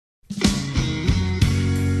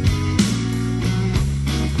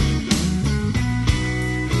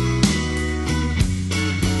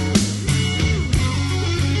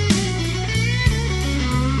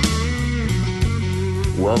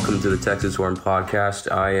welcome to the Texas Horn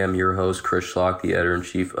podcast. I am your host, Chris Schlock, the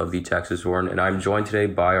editor-in-chief of the Texas Horn, and I'm joined today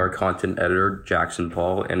by our content editor, Jackson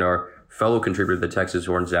Paul, and our fellow contributor to the Texas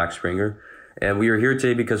Horn, Zach Springer. And we are here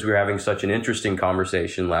today because we were having such an interesting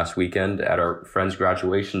conversation last weekend at our friend's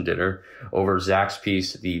graduation dinner over Zach's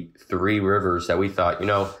piece, The Three Rivers, that we thought,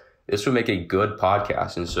 this would make a good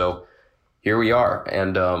podcast. And so here we are.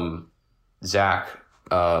 And Zach,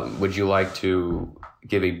 would you like to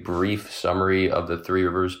give a brief summary of The Three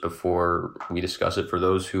Rivers before we discuss it for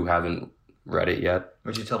those who haven't read it yet?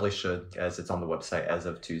 Which you totally should, as it's on the website as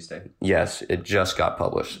of Tuesday. Yes, it just got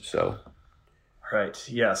published, so... Right,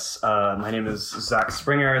 yes. My name is Zach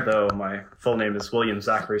Springer, though my full name is William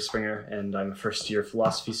Zachary Springer, and I'm a first-year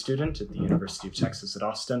philosophy student at the University of Texas at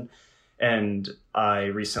Austin. And I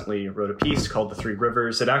recently wrote a piece called The Three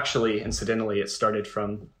Rivers. It actually, incidentally, it started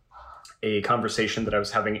from a conversation that I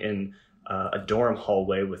was having in a dorm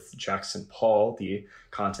hallway with Jackson Paul, the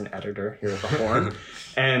content editor here at the Horn,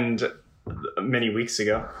 and many weeks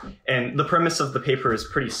ago. And the premise of the paper is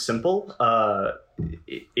pretty simple.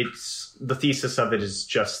 It's the thesis of it is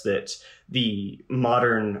just that the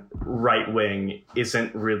modern right wing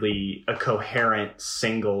isn't really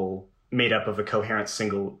made up of a coherent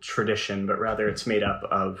single tradition, but rather it's made up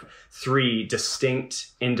of three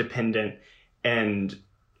distinct, independent, and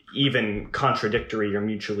even contradictory or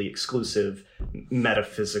mutually exclusive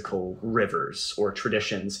metaphysical rivers or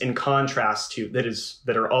traditions, in contrast to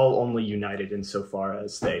that are all only united insofar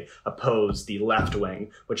as they oppose the left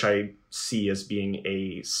wing, which I see as being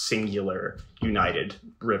a singular united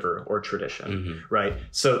river or tradition, right?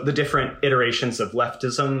 So the different iterations of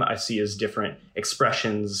leftism I see as different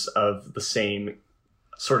expressions of the same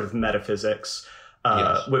sort of metaphysics,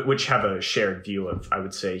 which have a shared view of, I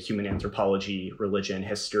would say, human anthropology, religion,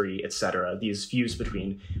 history, etc. These views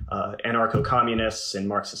between anarcho-communists and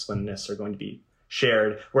Marxist-Leninists are going to be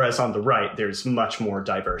shared, whereas on the right, there's much more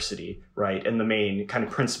diversity, right? And the main kind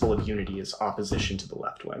of principle of unity is opposition to the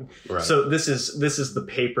left wing. Right. So this is the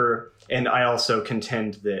paper, and I also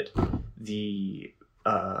contend that the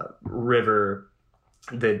river,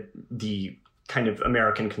 that the kind of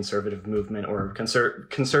American conservative movement or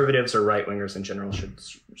conservatives or right-wingers in general should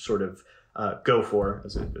sort of go for,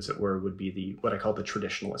 as it were, would be what I call the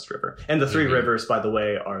traditionalist river. And the three rivers, by the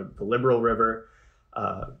way, are the liberal river,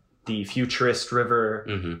 the futurist river,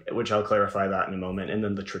 which I'll clarify that in a moment, and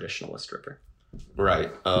then the traditionalist river. Right.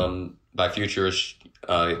 By futurist,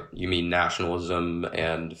 you mean nationalism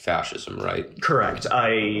and fascism, right? Correct.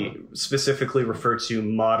 I specifically refer to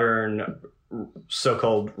modern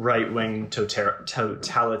so-called right-wing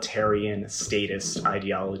totalitarian statist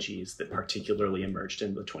ideologies that particularly emerged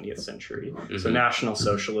in the 20th century. So National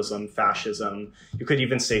Socialism, fascism, you could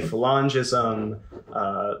even say Phalangism,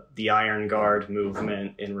 the Iron Guard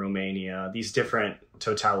movement in Romania, these different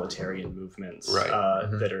totalitarian movements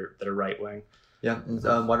that are right-wing. Yeah, and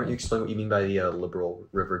why don't you explain what you mean by the liberal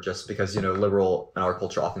river, just because, liberal in our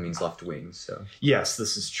culture often means left wing, so. Yes,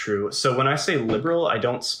 this is true. So when I say liberal, I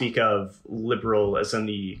don't speak of liberal as in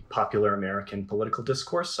the popular American political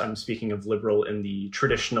discourse. I'm speaking of liberal in the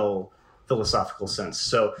traditional philosophical sense.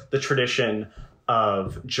 So the tradition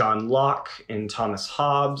of John Locke and Thomas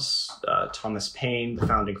Hobbes, Thomas Paine, the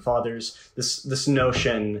founding fathers, this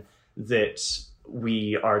notion that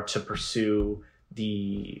we are to pursue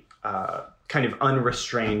the kind of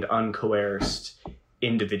unrestrained, uncoerced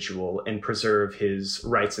individual and preserve his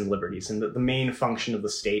rights and liberties. And that the main function of the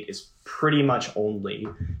state is pretty much only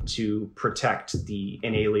to protect the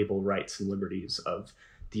inalienable rights and liberties of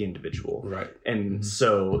the individual. Right. And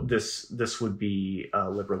so this would be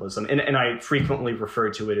liberalism. And I frequently refer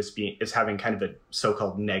to it as having kind of a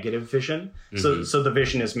so-called negative vision. So the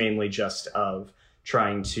vision is mainly just of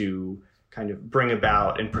trying to kind of bring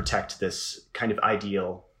about and protect this kind of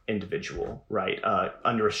ideal individual, right,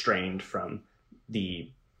 unrestrained from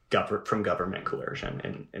government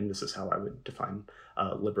coercion, and this is how I would define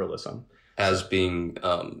liberalism as being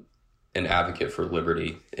an advocate for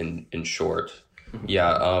liberty. In short,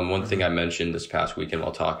 one thing I mentioned this past weekend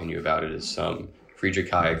while talking to you about it is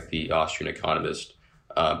Friedrich Hayek, the Austrian economist,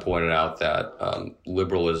 pointed out that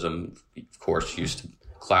liberalism, of course,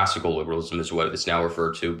 classical liberalism is what it's now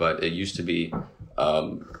referred to, but it used to be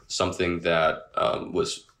something that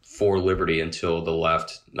was for liberty until the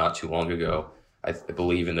left, not too long ago, I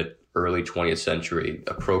believe in the early 20th century,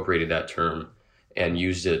 appropriated that term and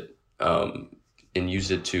used it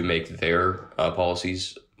to make their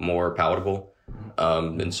policies more palatable.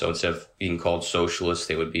 And so instead of being called socialists,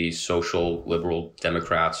 they would be social liberal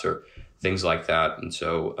Democrats or things like that. And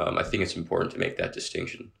so I think it's important to make that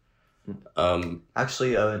distinction.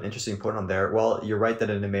 Actually, an interesting point on there. Well, you're right that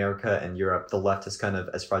in America and Europe, the left has kind of,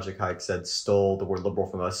 as Friedrich Hayek said, stole the word liberal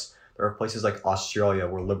from us. There are places like Australia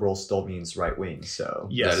where liberal still means right wing. So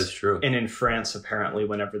Yes, that is true. And in France, apparently,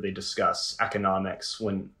 whenever they discuss economics,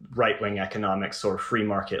 when right-wing economics or free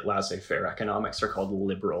market laissez-faire economics are called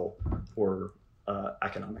liberal or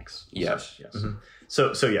economics. Yes. Yes. Mhm.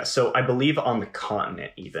 So I believe on the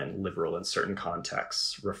continent, even liberal in certain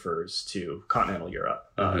contexts refers to continental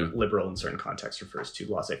Europe. Liberal in certain contexts refers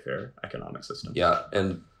to laissez-faire economic system. Yeah,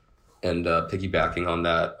 and piggybacking on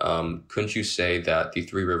that, couldn't you say that the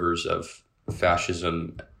three rivers of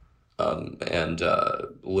fascism and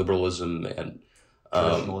liberalism and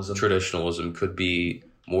traditionalism could be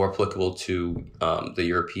more applicable to the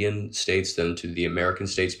European states than to the American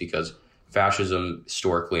states, because fascism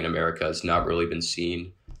historically in America has not really been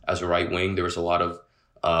seen as a right wing. There was a lot of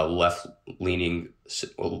left leaning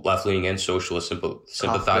and socialist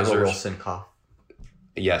sympathizers. Wilson, Koff.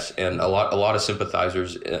 Yes, and a lot of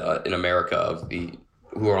sympathizers in America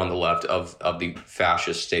who are on the left of the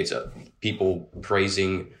fascist states. People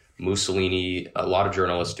praising Mussolini. A lot of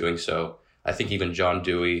journalists doing so. I think even John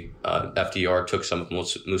Dewey, FDR took some of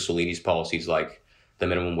Mussolini's policies, like the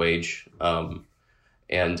minimum wage.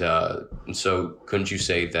 And so, couldn't you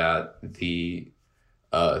say that the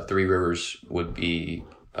Three Rivers would be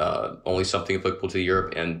only something applicable to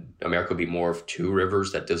Europe, and America would be more of two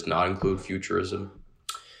rivers that does not include futurism?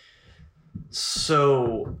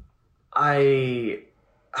 So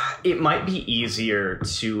it might be easier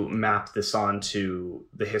to map this onto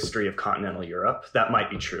the history of continental Europe. That might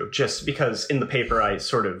be true, just because in the paper I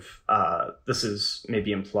sort of, this is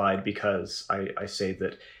maybe implied because I say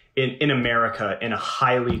that in America, in a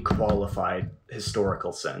highly qualified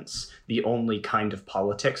historical sense, the only kind of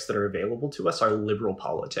politics that are available to us are liberal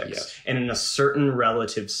politics. Yes. And in a certain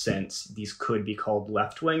relative sense, these could be called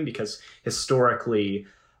left-wing because historically,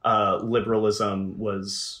 liberalism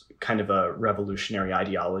was kind of a revolutionary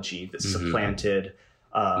ideology that supplanted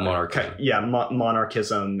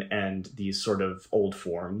monarchism and these sort of old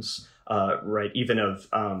forms, right? Even of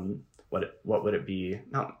what would it be?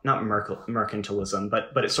 Not mercantilism,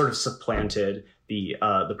 but it sort of supplanted the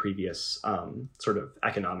previous sort of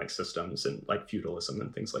economic systems and like feudalism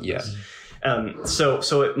and things like this.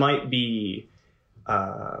 So it might be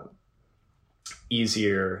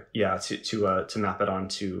easier, to map it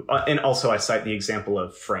onto. And also, I cite the example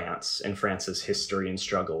of France and France's history and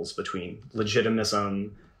struggles between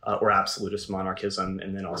legitimism or absolutist monarchism,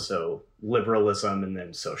 and then also liberalism and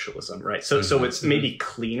then socialism, right? So it's maybe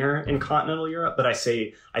cleaner in continental Europe, but I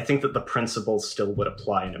think that the principles still would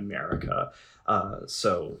apply in America.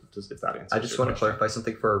 If that answers I just your want to question. clarify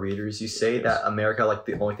something for our readers. You say that America, like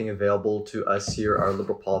the only thing available to us here are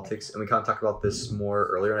liberal politics, and we kind of talked about this more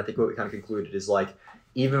earlier, and I think what we kind of concluded is like,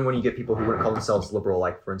 even when you get people who wouldn't call themselves liberal,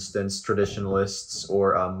 like for instance, traditionalists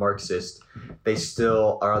or Marxist, they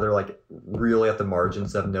still are either like really at the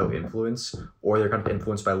margins that have no influence, or they're kind of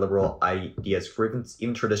influenced by liberal ideas. For even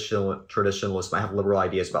traditionalists might have liberal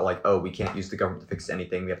ideas about like, oh, we can't use the government to fix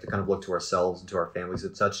anything. We have to kind of look to ourselves and to our families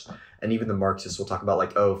and such. And even the Marxists will talk about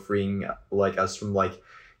like, oh, freeing like us from like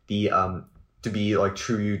the to be like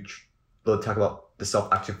true. They'll talk about the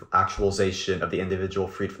self-actualization of the individual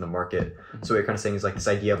freed from the market. So what you're kind of saying is like this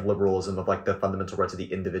idea of liberalism, of like the fundamental rights of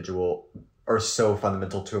the individual, are so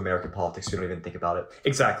fundamental to American politics we don't even think about it.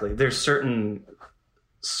 Exactly. There's certain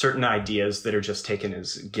ideas that are just taken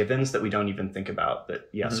as givens that we don't even think about,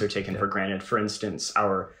 that are taken for granted. For instance,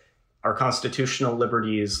 our constitutional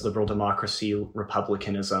liberties, liberal democracy,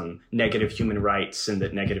 republicanism, negative human rights, and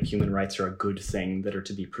that negative human rights are a good thing that are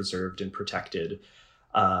to be preserved and protected.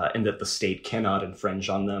 And that the state cannot infringe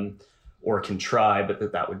on them or can try,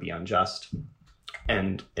 but that would be unjust,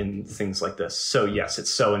 and things like this. So yes,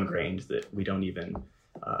 it's so ingrained that we don't even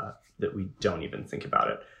think about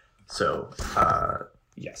it. So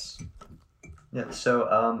yes. Yeah, so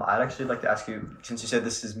I'd actually like to ask you, since you said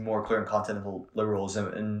this is more clear in continental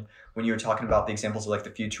liberalism, and when you were talking about the examples of like the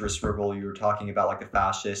futurist liberal, you were talking about like the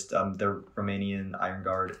fascist, the Romanian Iron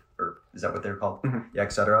Guard, or is that what they're called? Yeah,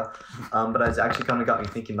 etc. But it's actually kind of got me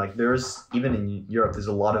thinking, like there's, even in Europe, there's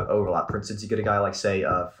a lot of overlap. For instance, you get a guy like, say,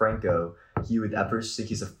 Franco, he would at first think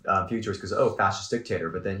he's a futurist because, oh, fascist dictator,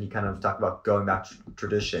 but then he kind of talked about going back to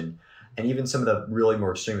tradition. And even some of the really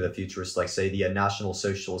more extreme of the futurists, like say the National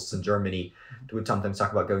Socialists in Germany, would sometimes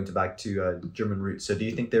talk about going back to German roots. So do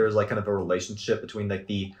you think there is like kind of a relationship between like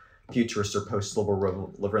the futurist or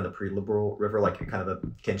post-liberal river and the pre-liberal river, like kind of a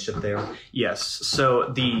kinship there? Yes.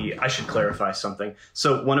 So I should clarify something.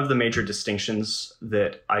 So one of the major distinctions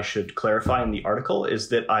that I should clarify in the article is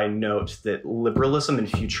that I note that liberalism and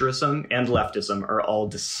futurism and leftism are all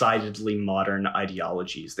decidedly modern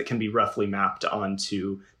ideologies that can be roughly mapped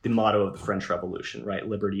onto the motto of the French Revolution, right?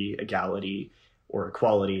 Liberty, equality, or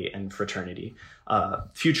equality and fraternity.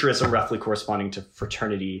 Futurism roughly corresponding to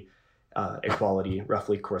fraternity, equality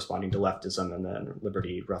roughly corresponding to leftism, and then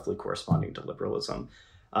liberty roughly corresponding to liberalism.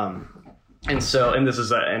 And this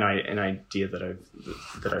is an idea that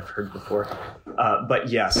I've heard before. But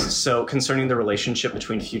yes, so concerning the relationship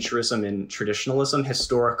between futurism and traditionalism,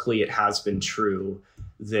 historically it has been true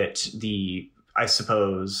that the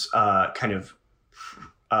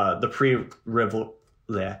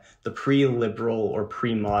pre-liberal or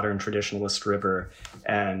pre-modern traditionalist river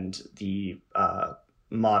and the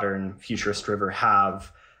modern futurist river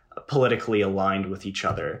have politically aligned with each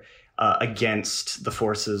other against the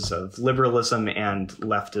forces of liberalism and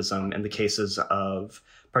leftism in the cases of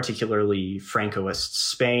particularly Francoist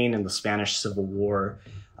Spain and the Spanish Civil War,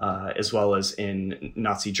 as well as in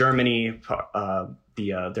Nazi Germany.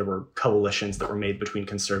 There were coalitions that were made between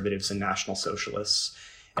conservatives and National Socialists,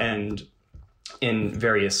 and in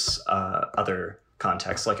various other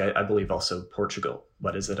contexts, like I believe also Portugal.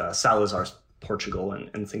 Salazar's Portugal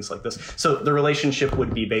and things like this. So the relationship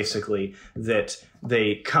would be basically that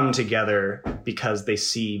they come together because they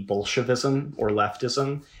see Bolshevism or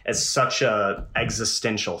leftism as such a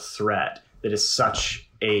existential threat that is such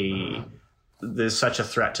a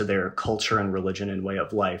threat to their culture and religion and way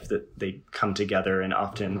of life that they come together and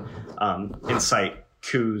often incite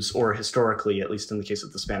coups, or historically, at least in the case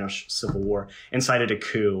of the Spanish Civil War, incited a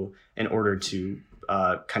coup in order to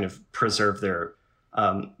kind of preserve their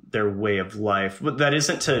way of life. But that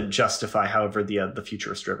isn't to justify, however, the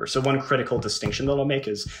futurist river. So one critical distinction that I'll make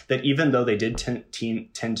is that even though they did tend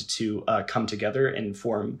to come together and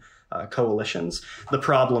form coalitions, the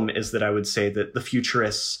problem is that I would say that the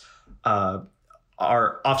futurists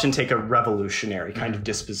often take a revolutionary kind of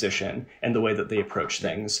disposition in the way that they approach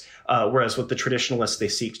things, whereas with the traditionalists, they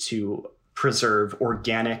seek to preserve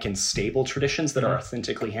organic and stable traditions that are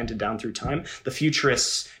authentically handed down through time. The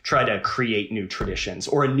futurists try to create new traditions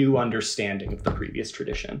or a new understanding of the previous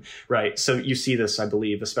tradition, right? So you see this, I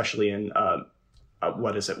believe, especially in,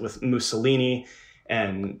 with Mussolini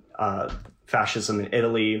and fascism in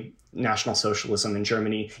Italy, National Socialism in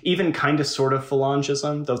Germany, even kind of sort of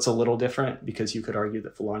Phalangism, though it's a little different because you could argue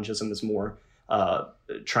that Phalangism is more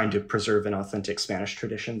trying to preserve an authentic Spanish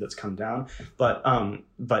tradition that's come down.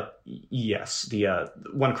 But yes, the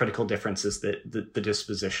one critical difference is that the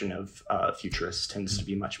disposition of futurists tends to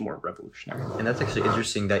be much more revolutionary. And that's actually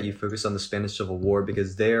interesting that you focus on the Spanish Civil War,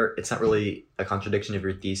 because there it's not really a contradiction of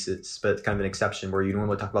your thesis, but it's kind of an exception where you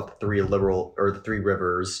normally talk about the three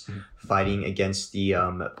rivers fighting against the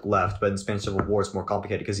left. But in Spanish Civil War, it's more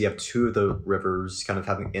complicated because you have two of the rivers kind of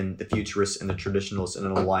having in the futurists and the traditionalists in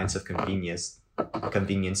an alliance of convenience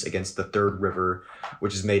against the third river,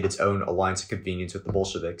 which has made its own alliance of convenience with the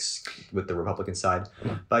Bolsheviks, with the Republican side.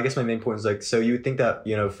 But I guess my main point is like, so you would think that,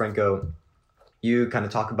 Franco, you kind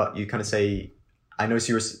of say, I notice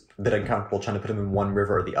you were a bit uncomfortable trying to put him in one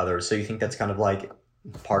river or the other. So you think that's kind of like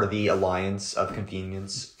part of the alliance of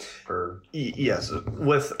convenience? Or yes,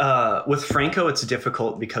 with Franco, it's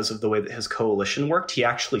difficult because of the way that his coalition worked. He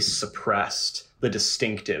actually suppressed the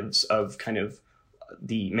distinctives of kind of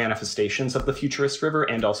the manifestations of the futurist river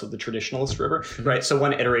and also the traditionalist river, right? So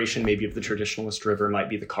one iteration maybe of the traditionalist river might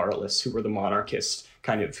be the Carlists, who were the monarchist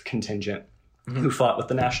kind of contingent who fought with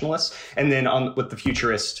the nationalists. And then with the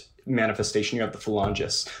futurist manifestation, you have the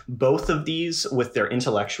Phalangists. Both of these, with their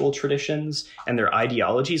intellectual traditions and their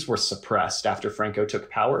ideologies, were suppressed after Franco took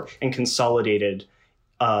power and consolidated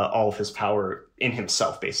all of his power in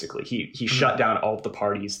himself, basically. He shut down all of the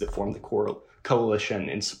parties that formed the coalition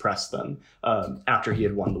and suppressed them after he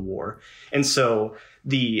had won the war. And so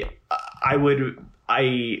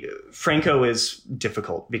Franco is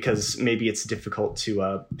difficult because maybe it's difficult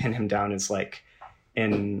to pin him down as like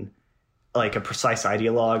a precise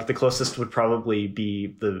ideologue. The closest would probably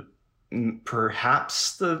be the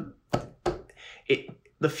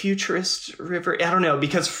futurist river. I don't know,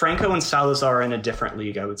 because Franco and Salazar are in a different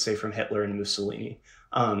league, I would say, from Hitler and Mussolini,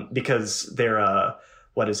 because they're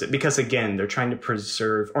because again, they're trying to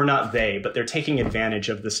preserve, or not they, but they're taking advantage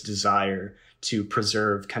of this desire to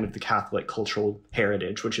preserve kind of the Catholic cultural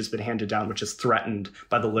heritage, which has been handed down, which is threatened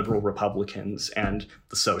by the liberal Republicans and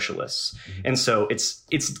the socialists. And so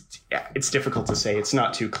it's difficult to say. It's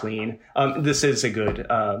not too clean. This is a good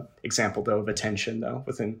example, though, of a tension, though,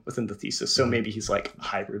 within the thesis. So maybe he's like a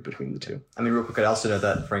hybrid between the two. I mean, real quick, I also know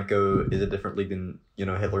that Franco is a different league than,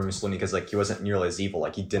 Hitler and Mussolini, because like he wasn't nearly as evil.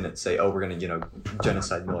 Like he didn't say, "Oh, we're gonna,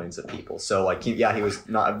 genocide millions of people." So like he was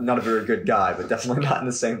not a very good guy, but definitely not in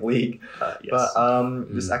the same league. Yes. But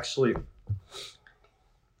this actually.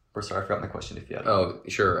 Or sorry, I forgot my question. If you had. Oh,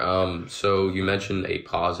 sure. So you mentioned a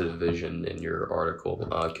positive vision in your article.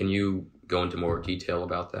 Can you go into more detail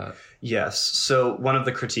about that? Yes. So one of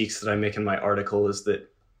the critiques that I make in my article is that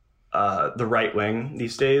the right wing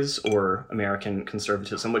these days, or American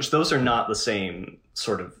conservatism, which those are not the same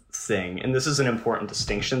sort of thing. And this is an important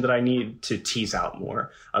distinction that I need to tease out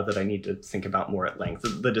more, that I need to think about more at length,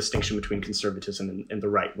 the distinction between conservatism and the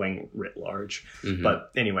right wing writ large. Mm-hmm. But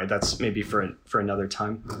anyway, that's maybe for another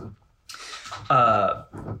time.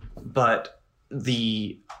 But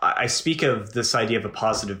I speak of this idea of a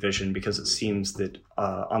positive vision because it seems that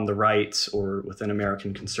on the right, or within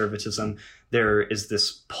American conservatism, there is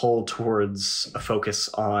this pull towards a focus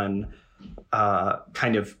on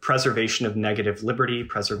kind of preservation of negative liberty,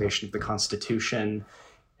 preservation of the Constitution,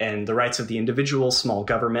 and the rights of the individual, small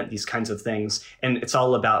government, these kinds of things. And it's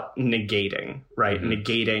all about negating, right? Mm-hmm.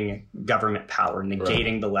 Negating government power,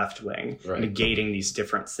 negating the left wing, negating these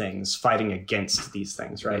different things, fighting against these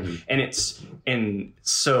things, right? Mm-hmm. And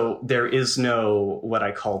so there is no what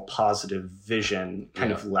I call positive vision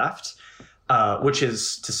kind of left, which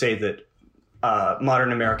is to say that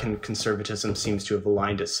modern American conservatism seems to have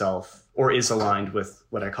aligned itself, or is aligned with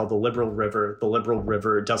what I call the liberal river. The liberal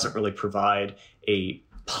river doesn't really provide a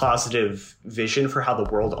positive vision for how the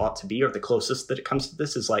world ought to be, or the closest that it comes to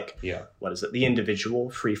this is like, what is it? The individual,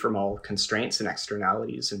 free from all constraints and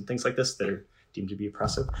externalities and things like this that are deemed to be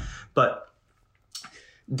oppressive. But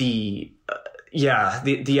the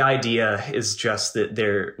idea is just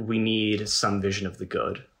that we need some vision of the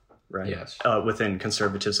good, right? Yes. Within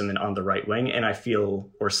conservatism and on the right wing. And I feel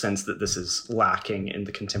or sense that this is lacking in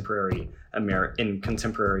the contemporary American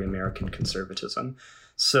conservatism.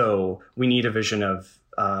 So we need a vision of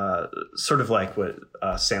sort of like what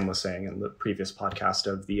Sam was saying in the previous podcast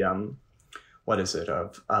of the, what is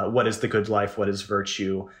the good life? What is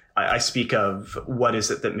virtue? I speak of what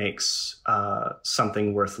is it that makes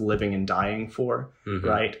something worth living and dying for, mm-hmm.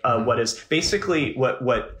 right? What is basically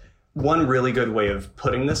what one really good way of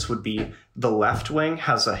putting this would be the left wing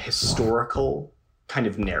has a historical kind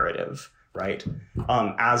of narrative, right?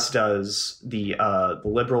 As does the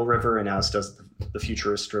liberal river, and as does the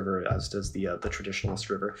futurist river, as does the traditionalist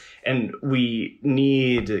river. And we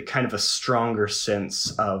need kind of a stronger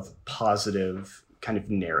sense of positive kind of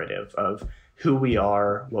narrative of who we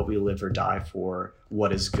are, what we live or die for,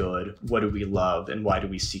 what is good, what do we love, and why do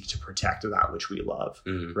we seek to protect that which we love,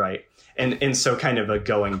 mm-hmm. right? And so kind of a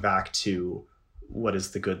going back to what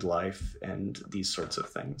is the good life and these sorts of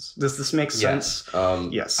things. Does this make sense?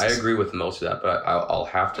 Yes. I agree with most of that, but I'll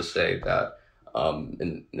have to say that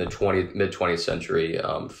in the mid-20th century,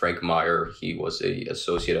 Frank Meyer, he was a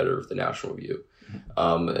associate editor of the National Review,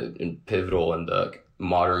 and pivotal in the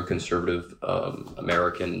modern conservative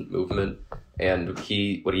American movement. And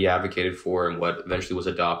what he advocated for, and what eventually was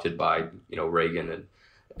adopted by Reagan, and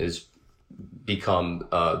is become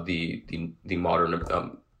the modern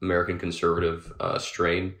American conservative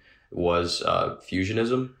strain, was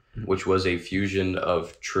fusionism, which was a fusion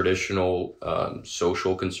of traditional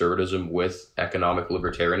social conservatism with economic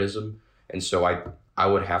libertarianism. And so I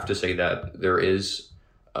would have to say that there is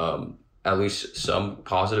at least some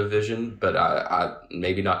positive vision, but I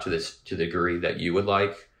maybe not to the degree that you would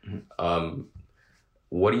like. Mm-hmm.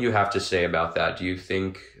 What do you have to say about that? Do you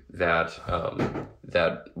think that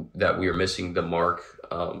that we are missing the mark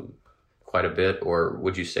quite a bit, or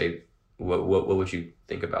would you say what would you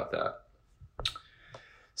think about that?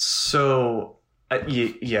 So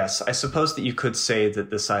yes, I suppose that you could say that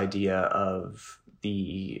this idea of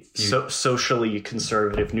the socially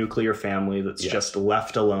conservative nuclear family that's just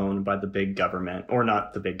left alone by the big government, or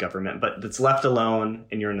not the big government, but that's left alone,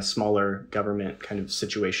 and you're in a smaller government kind of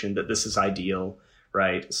situation, that this is ideal,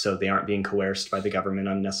 right? So they aren't being coerced by the government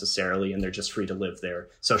unnecessarily, and they're just free to live their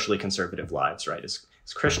socially conservative lives, right? As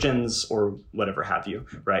Christians or whatever have you,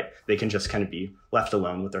 right? They can just kind of be left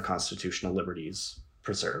alone with their constitutional liberties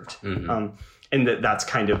preserved. Mm-hmm. And that's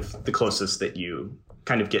kind of the closest that you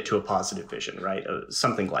kind of get to a positive vision, right?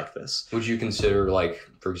 Something like this. Would you consider, like,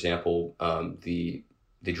 for example, the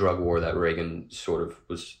drug war that Reagan sort of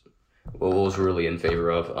was was really in favor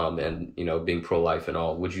of, and being pro-life and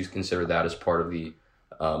all. Would you consider that as part of the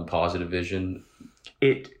positive vision?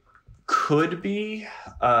 It could be,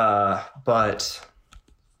 but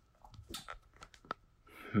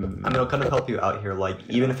I mean, it'll kind of help you out here. Like,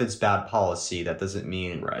 even if it's bad policy, that doesn't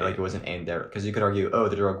mean Right. like it wasn't aimed there. Because you could argue, oh,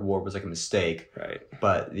 the drug war was like a mistake. right.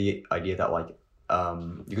 But the idea that like,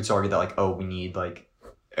 you could still argue that like, oh, we need like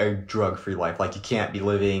a drug-free life. Like, you can't be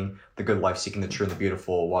living the good life, seeking the true and the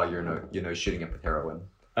beautiful, while you're shooting up with heroin.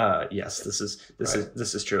 Yes, this is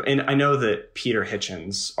Right. true, and I know that Peter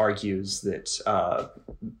Hitchens argues that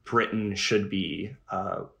Britain should be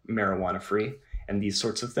marijuana free and these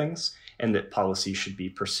sorts of things, and that policy should be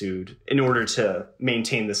pursued in order to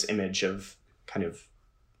maintain this image of kind of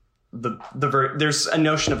there's a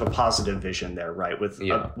notion of a positive vision there, right? With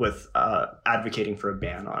advocating for a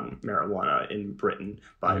ban on marijuana in Britain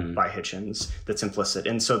by Hitchens that's implicit,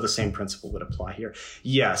 and so the same principle would apply here.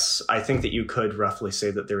 Yes, I think that you could roughly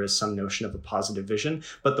say that there is some notion of a positive vision,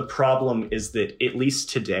 but the problem is that at least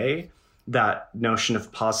today, that notion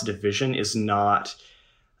of positive vision is not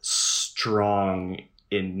strong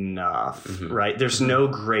enough, right? There's no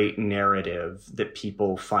great narrative that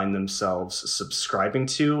people find themselves subscribing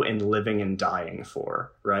to and living and dying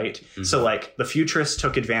for, right? So like the futurists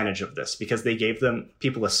took advantage of this because they gave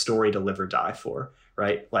people a story to live or die for,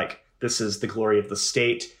 right? Like, this is the glory of the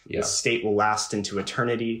state. Yeah. The state will last into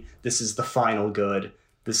eternity. This is the final good.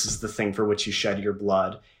 This is the thing for which you shed your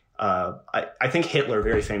blood. I think Hitler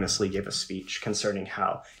very famously gave a speech concerning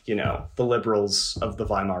how, the liberals of the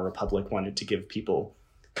Weimar Republic wanted to give people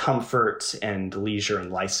comfort and leisure and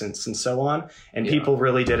license and so on. And people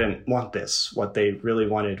really didn't want this. What they really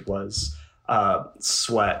wanted was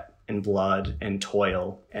sweat and blood and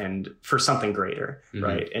toil and for something greater,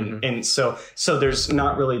 right? And so there's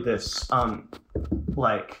not really this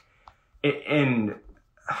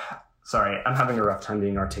sorry, I'm having a rough time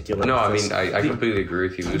being articulate. No, I mean, I completely agree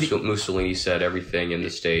with you. Mussolini said everything in the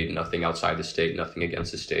state, nothing outside the state, nothing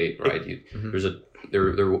against the state, right?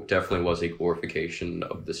 There definitely was a glorification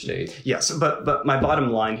of the state. Yes, but my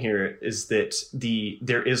bottom line here is that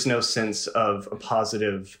there is no sense of a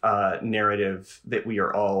positive narrative that we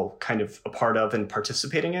are all kind of a part of and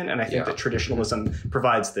participating in, and I think that traditionalism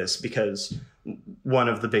provides this, because one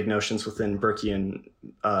of the big notions within Burkean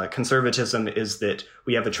conservatism is that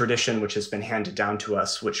we have a tradition which has been handed down to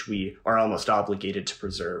us, which we are almost obligated to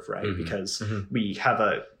preserve, right? Because we have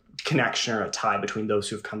a connection or a tie between those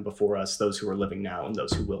who have come before us, those who are living now, and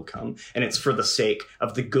those who will come. And it's for the sake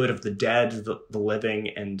of the good of the dead, the living,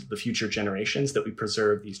 and the future generations that we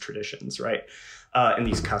preserve these traditions, right? And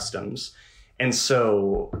these customs. And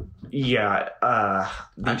so, I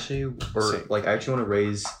actually want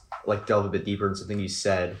to delve a bit deeper into something you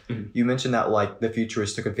said. You mentioned that like the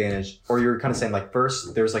futurists took advantage, or you're kind of saying like,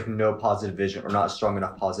 first there's like no positive vision or not strong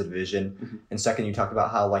enough positive vision, and second you talked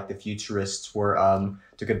about how like the futurists were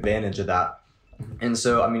took advantage of that. And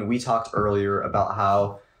so I mean, we talked earlier about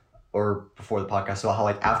how, or before the podcast, about how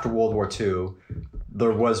like after World War II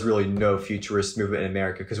there was really no futurist movement in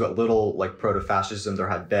America, because what little like proto-fascism there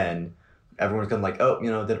had been, everyone's going like, oh, it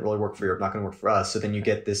didn't really work for Europe, not going to work for us. So then you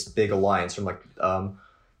get this big alliance from like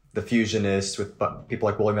the fusionists with people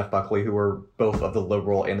like William F. Buckley, who were both of the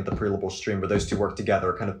liberal and of the pre-liberal stream, where those two worked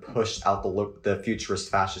together, kind of pushed out the futurist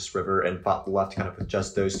fascist river and fought the left kind of with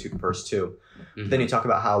just those first two. But then you talk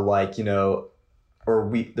about how like,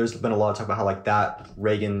 there's been a lot of talk about how like that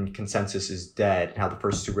Reagan consensus is dead and how the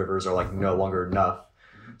first two rivers are like no longer enough.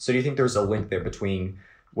 So do you think there's a link there between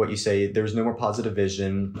what you say, there's no more positive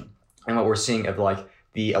vision, and what we're seeing of like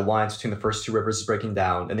the alliance between the first two rivers is breaking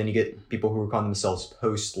down, and then you get people who call themselves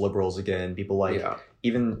post-liberals again, people like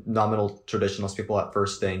even nominal traditionalist people at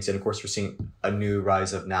first things, and of course we're seeing a new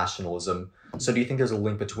rise of nationalism. So do you think there's a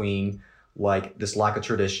link between like this lack of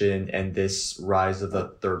tradition and this rise of the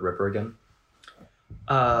third river again?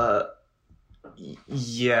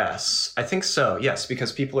 Yes, I think so. Yes,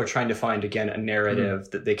 because people are trying to find again a narrative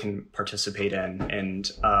that they can participate in,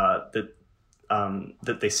 and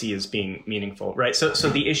that they see as being meaningful, right? So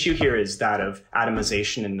the issue here is that of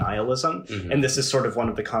atomization and nihilism, and this is sort of one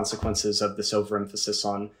of the consequences of this overemphasis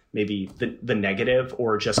on maybe the negative,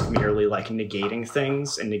 or just merely like negating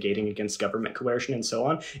things and negating against government coercion and so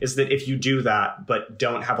on, is that if you do that but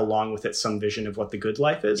don't have along with it some vision of what the good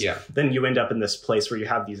life is, then you end up in this place where you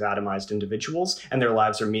have these atomized individuals and their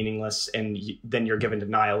lives are meaningless, and then you're given to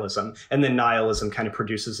nihilism, and then nihilism kind of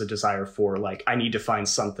produces a desire for like, I need to find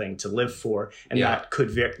something to live for, and that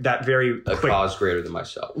could cause greater than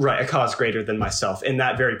myself, right? A cause greater than myself, and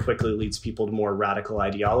that very quickly leads people to more radical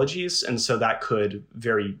ideologies, and so that could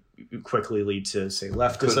very quickly lead to, say,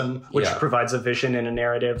 leftism, which provides a vision and a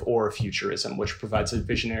narrative, or futurism, which provides a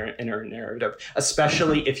vision and a narrative,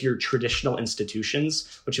 especially if your traditional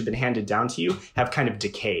institutions, which have been handed down to you, have kind of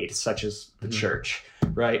decayed, such as the church,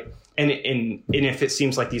 right? And if it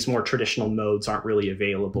seems like these more traditional modes aren't really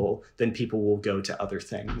available, then people will go to other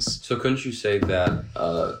things. So couldn't you say that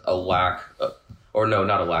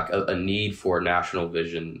a need for a national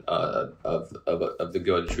vision of the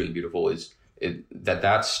good, true, and beautiful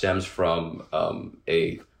that stems from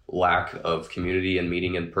a lack of community and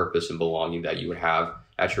meaning and purpose and belonging that you would have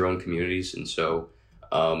at your own communities? And so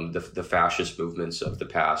the fascist movements of the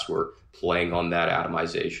past were playing on that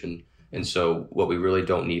atomization. And so what we really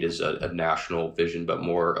don't need is a national vision, but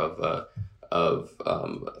more of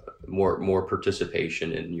more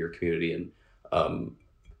participation in your community. And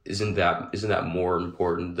isn't that more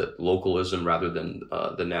important, that localism rather than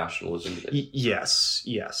the nationalism? Yes.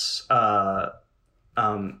 Yes. But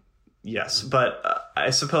I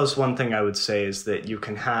suppose one thing I would say is that you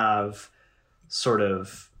can have sort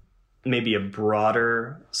of maybe a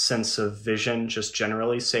broader sense of vision just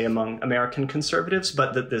generally, say, among American conservatives,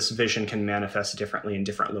 but that this vision can manifest differently in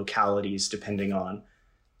different localities depending on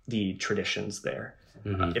the traditions there,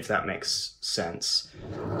 if that makes sense.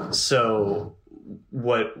 So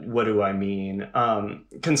what do I mean?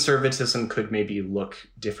 Conservatism could maybe look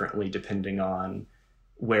differently depending on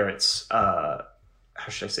where it's, how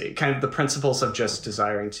should I say, kind of the principles of just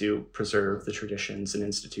desiring to preserve the traditions and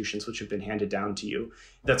institutions which have been handed down to you.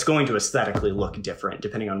 That's going to aesthetically look different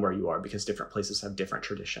depending on where you are, because different places have different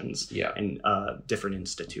traditions and different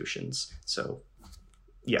institutions. So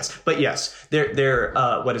yes, but yes,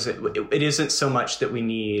 what is it? It isn't so much that we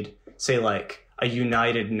need, say, like a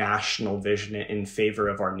united national vision in favor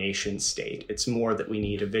of our nation state. It's more that we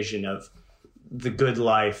need a vision of the good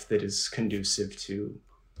life that is conducive to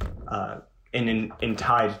and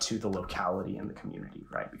tied to the locality and the community,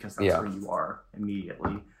 right? Because that's where you are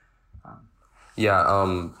immediately.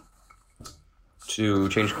 To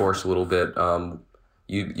change course a little bit,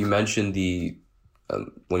 you mentioned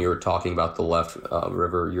when you were talking about the left,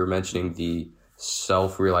 River, you were mentioning the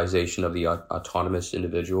self-realization of the autonomous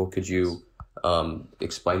individual. Could you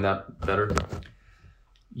explain that better?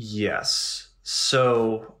 Yes.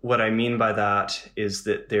 So what I mean by that is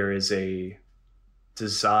that there is a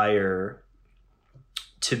desire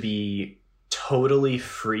to be totally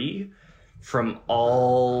free from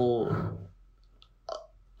all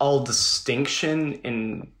distinction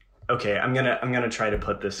in. Okay, I'm gonna try to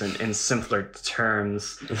put this in simpler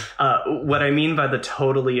terms. What I mean by the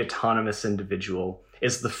totally autonomous individual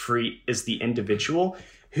is the individual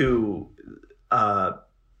who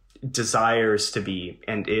desires to be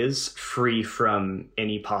and is free from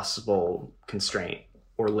any possible constraint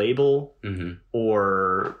or label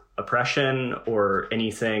or oppression or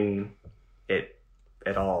anything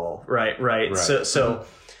at all. Right.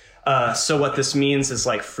 So what this means is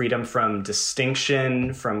like freedom from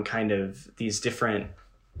distinction, from kind of these different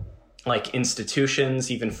like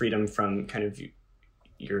institutions, even freedom from kind of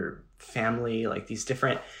your family, like these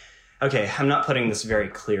different. Okay, I'm not putting this very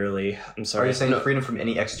clearly. I'm sorry. Are you saying freedom from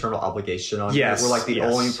any external obligation on you? Where like the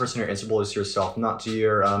only person you're answerable is to yourself, not to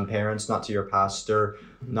your parents, not to your pastor,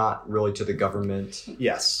 not really to the government.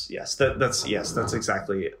 Yes. That's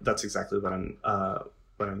exactly what I'm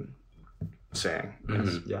saying.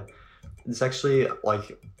 Yeah, this actually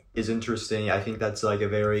is interesting. I think that's like a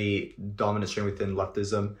very dominant strain within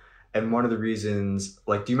leftism. And one of the reasons,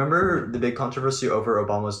 do you remember the big controversy over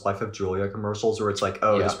Obama's Life of Julia commercials, where it's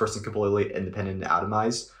this person's completely independent and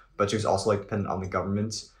atomized, but she was also dependent on the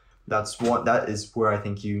government? That is where I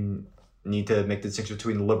think you need to make the distinction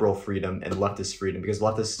between liberal freedom and leftist freedom, because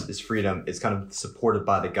leftist freedom is kind of supported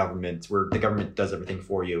by the government, where the government does everything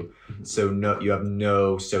for you. So you have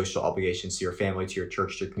no social obligations to your family, to your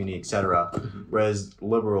church, to your community, etc. Whereas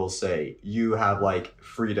liberals say you have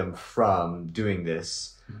freedom from doing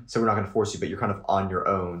this. So we're not going to force you, but you're kind of on your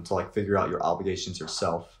own to figure out your obligations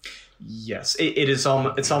yourself. Yes, it's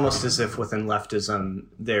almost as if within leftism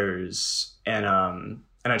there's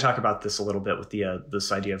and I talk about this a little bit with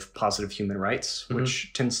this idea of positive human rights,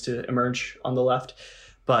 which tends to emerge on the left.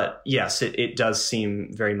 But yes, it does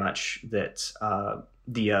seem very much that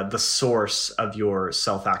the source of your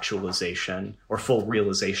self-actualization or full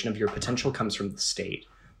realization of your potential comes from the state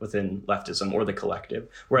within leftism or the collective,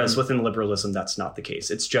 whereas within liberalism that's not the case.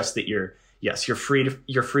 It's just that you're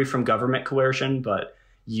free from government coercion, but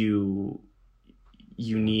you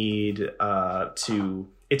need to.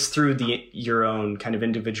 It's through your own kind of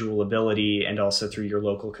individual ability and also through your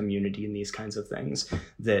local community and these kinds of things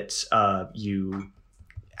that you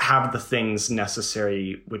have the things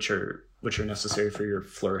necessary, which are which are necessary for your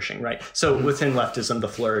flourishing, right? So within leftism, the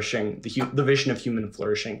flourishing, the vision of human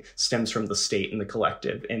flourishing stems from the state and the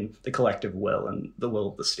collective will and the will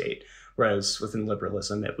of the state. Whereas within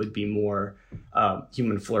liberalism, it would be more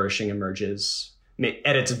human flourishing emerges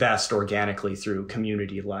at its best organically through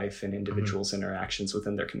community life and individuals' interactions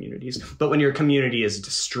within their communities. But when your community is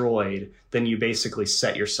destroyed, then you basically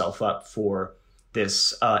set yourself up for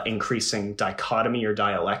this increasing dichotomy or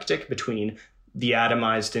dialectic between the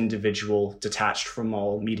atomized individual detached from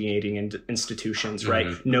all mediating institutions,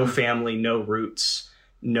 right? No family, no roots,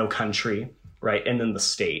 no country, right? And then the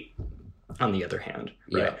state on the other hand,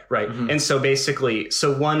 right? Yeah. Right. And so basically,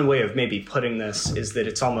 so one way of maybe putting this is that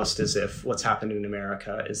it's almost as if what's happened in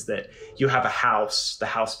America is that you have a house, the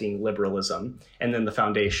house being liberalism, and then the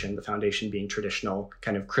foundation being traditional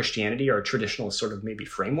kind of Christianity or a traditional sort of maybe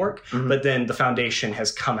framework. But then the foundation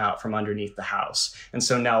has come out from underneath the house. And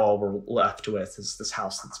so now all we're left with is this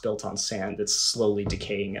house that's built on sand that's slowly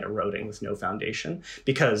decaying and eroding with no foundation,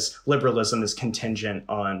 because liberalism is contingent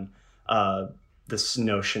on this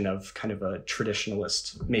notion of kind of a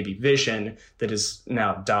traditionalist maybe vision that has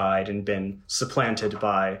now died and been supplanted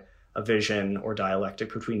by a vision or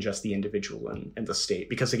dialectic between just the individual and the state,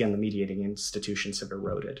 because again the mediating institutions have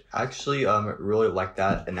eroded. I actually really like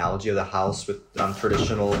that analogy of the house with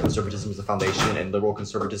traditional conservatism as the foundation and liberal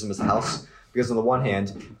conservatism as the house, because on the one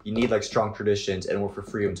hand you need like strong traditions and for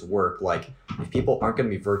freedom to work. Like if people aren't going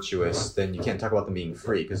to be virtuous, then you can't talk about them being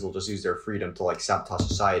free, because they'll just use their freedom to like sabotage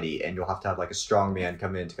society, and you'll have to have like a strong man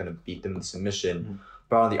come in to kind of beat them into submission.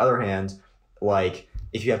 But on the other hand, like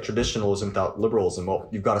if you have traditionalism without liberalism, well,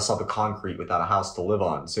 you've got a slab of concrete without a house to live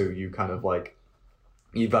on. So you kind of like,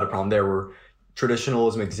 you've got a problem there where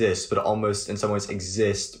traditionalism exists, but almost in some ways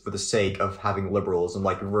exists for the sake of having liberalism.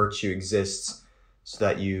 Like virtue exists so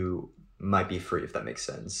that you might be free, if that makes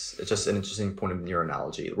sense. It's just an interesting point in your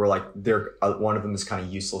analogy where like they're one of them is kind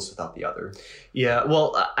of useless without the other. Yeah,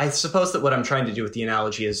 well, I suppose that what I'm trying to do with the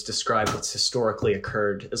analogy is describe what's historically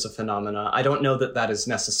occurred as a phenomena. I don't know that that is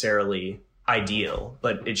necessarily ideal,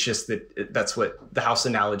 but it's just that that's what the house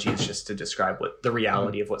analogy is, just to describe what the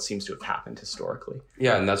reality of what seems to have happened historically.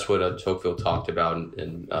 Yeah, and that's what Tocqueville talked about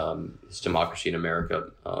in his Democracy in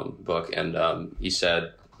America book. And he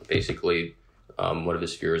said basically one of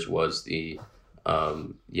his fears was the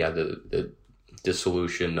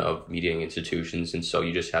dissolution of mediating institutions. And so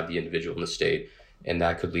you just have the individual and the state, and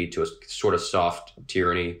that could lead to a sort of soft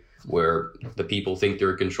tyranny where the people think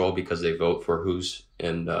they're in control because they vote for who's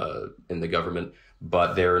in the government,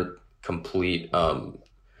 but they're in complete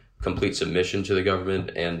submission to the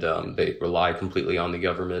government, and they rely completely on the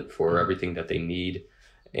government for everything that they need.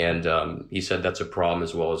 And he said that's a problem,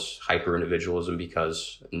 as well as hyper individualism,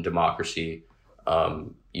 because in democracy,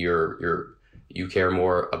 you care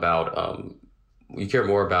more about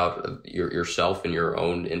yourself and your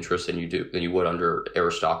own interests than you would under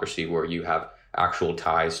aristocracy, where you have actual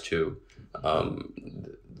ties to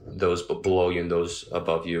those below you and those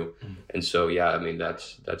above you. And so, yeah, I mean,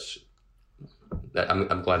 that's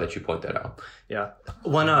I'm glad that you point that out. Yeah.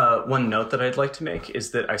 One note that I'd like to make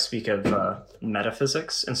is that I speak of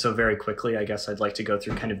metaphysics. And so very quickly, I guess I'd like to go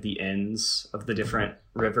through kind of the ends of the different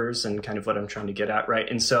rivers and kind of what I'm trying to get at, right?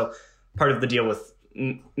 And so part of the deal with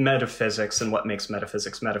metaphysics and what makes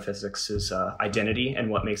metaphysics is identity, and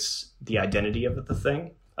what makes the identity of a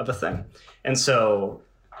thing. And so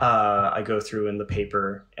I go through in the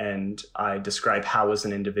paper and I describe how is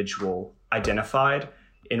an individual identified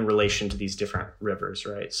in relation to these different rivers,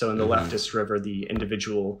 right? So in the leftist river, the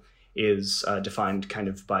individual is defined kind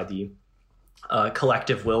of by the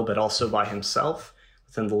collective will, but also by himself.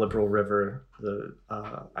 Within the liberal river,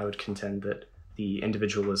 I would contend that the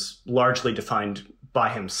individual is largely defined by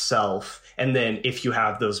himself. And then if you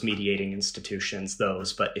have those mediating institutions,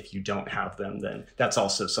 but if you don't have them, then that's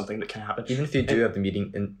also something that can happen. Even if you do have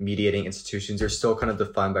the mediating institutions, you're still kind of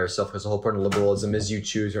defined by yourself, because the whole point of liberalism is you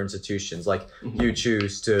choose your institutions. Like you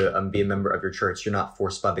choose to be a member of your church. You're not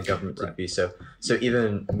forced by the government to be so. So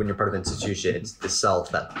even when you're part of an institution, it's the self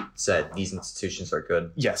that said these institutions are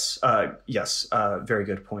good. Yes. Very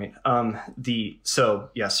good point.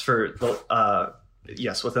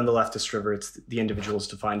 Within the leftist river, it's the individual is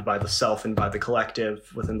defined by the self and by the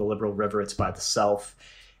collective. Within the liberal river, it's by the self.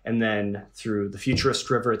 And then through the futurist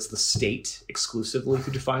river, it's the state exclusively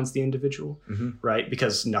who defines the individual, right?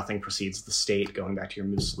 Because nothing precedes the state, going back to your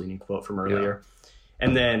Mussolini quote from earlier. Yeah.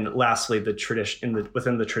 And then lastly, within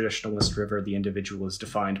the traditionalist river, the individual is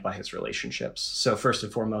defined by his relationships. So first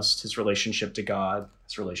and foremost, his relationship to God,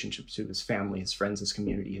 his relationship to his family, his friends, his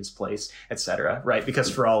community, his place, etc. Right? Because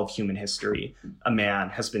for all of human history, a man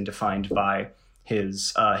has been defined by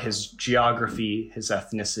his geography, his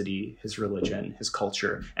ethnicity, his religion, his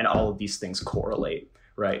culture, and all of these things correlate,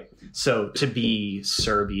 right? So to be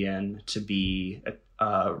Serbian, to be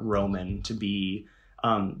Roman, to be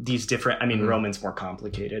these different, I mean, Roman's more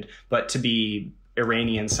complicated, but to be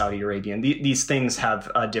Iranian, Saudi Arabian, these things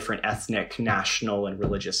have different ethnic, national, and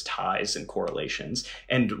religious ties and correlations.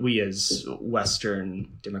 And we as Western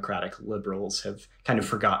democratic liberals have kind of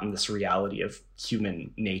forgotten this reality of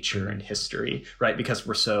human nature and history, right? Because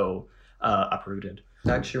we're so uprooted.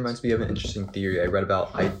 That actually reminds me of an interesting theory I read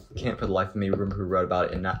about. I can't for the life of me remember who wrote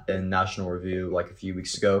about it in National Review like a few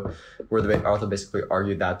weeks ago, where the author basically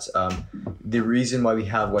argued that the reason why we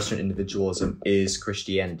have Western individualism is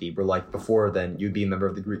Christianity. Where like before then, you'd be a member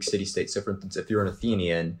of the Greek city-state. So for instance, if you're an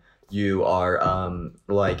Athenian, you are and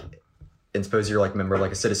suppose you're like a member,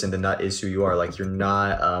 like a citizen, then that is who you are. Like you're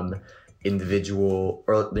not individual,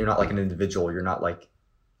 or you're not like an individual. You're not like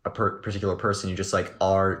a particular person. You just like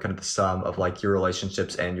are kind of the sum of like your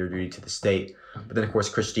relationships and your duty to the state. But then of course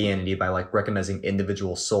Christianity, by like recognizing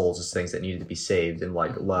individual souls as things that needed to be saved and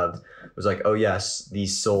like loved, was like, oh yes,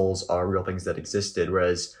 these souls are real things that existed.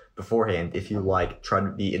 Whereas beforehand, if you like try to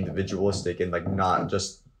be individualistic and like not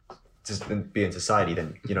just be in society,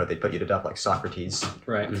 then they put you to death, like Socrates.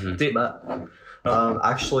 Right. But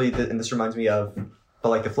actually, and this reminds me of, but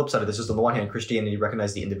like the flip side of this is, on the one hand, Christianity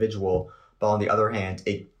recognized the individual, but on the other hand,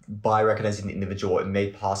 by recognizing the individual, it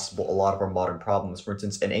made possible a lot of our modern problems. For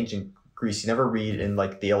instance, in ancient Greece, you never read in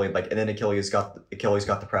like the Iliad, like, and then Achilles got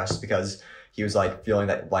depressed because he was like feeling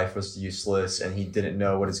that life was useless and he didn't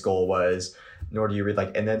know what his goal was. Nor do you read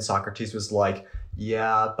like, and then Socrates was like,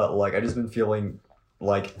 yeah, but like I just been feeling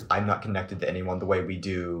like I'm not connected to anyone the way we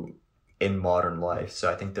do in modern life.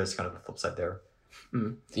 So I think there's kind of a flip side there.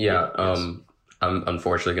 Yeah. I'm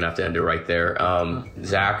unfortunately going to have to end it right there.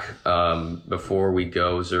 Zach, before we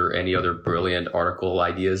go, is there any other brilliant article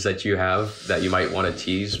ideas that you have that you might want to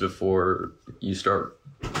tease before you start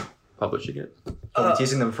publishing it? I've been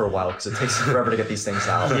teasing them for a while because it takes forever to get these things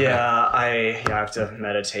out. I have to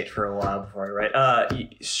meditate for a while before I write.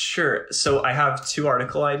 Sure. So I have two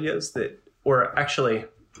article ideas two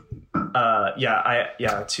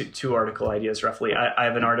article ideas roughly. I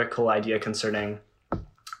have an article idea concerning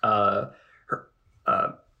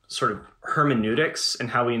sort of hermeneutics and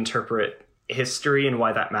how we interpret history and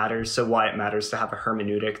why that matters. So why it matters to have a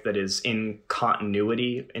hermeneutic that is in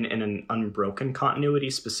continuity, in an unbroken continuity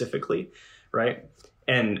specifically, right?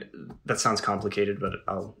 And that sounds complicated, but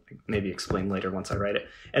I'll maybe explain later once I write it.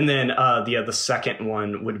 And then the second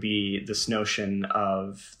one would be this notion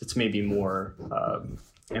of, that's maybe more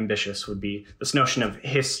ambitious, would be this notion of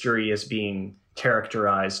history as being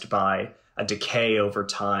characterized by a decay over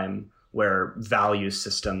time, where value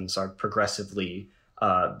systems are progressively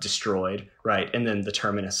destroyed, right? And then the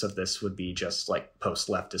terminus of this would be just like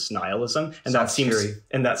post-leftist nihilism, and that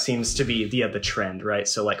seems to be the trend, right?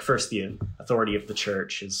 So like first the authority of the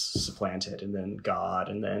church is supplanted, and then God,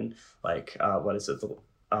 and then like the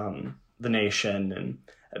nation, and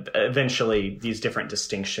eventually these different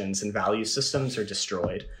distinctions and value systems are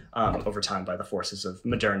destroyed over time by the forces of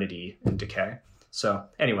modernity and decay. So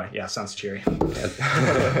anyway, yeah, sounds cheery.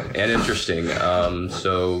 And interesting.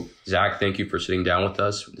 So Zach, thank you for sitting down with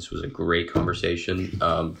us. This was a great conversation.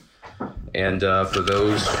 And for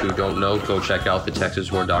those who don't know, go check out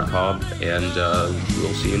thetexashorn.com, and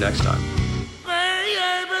we'll see you next time.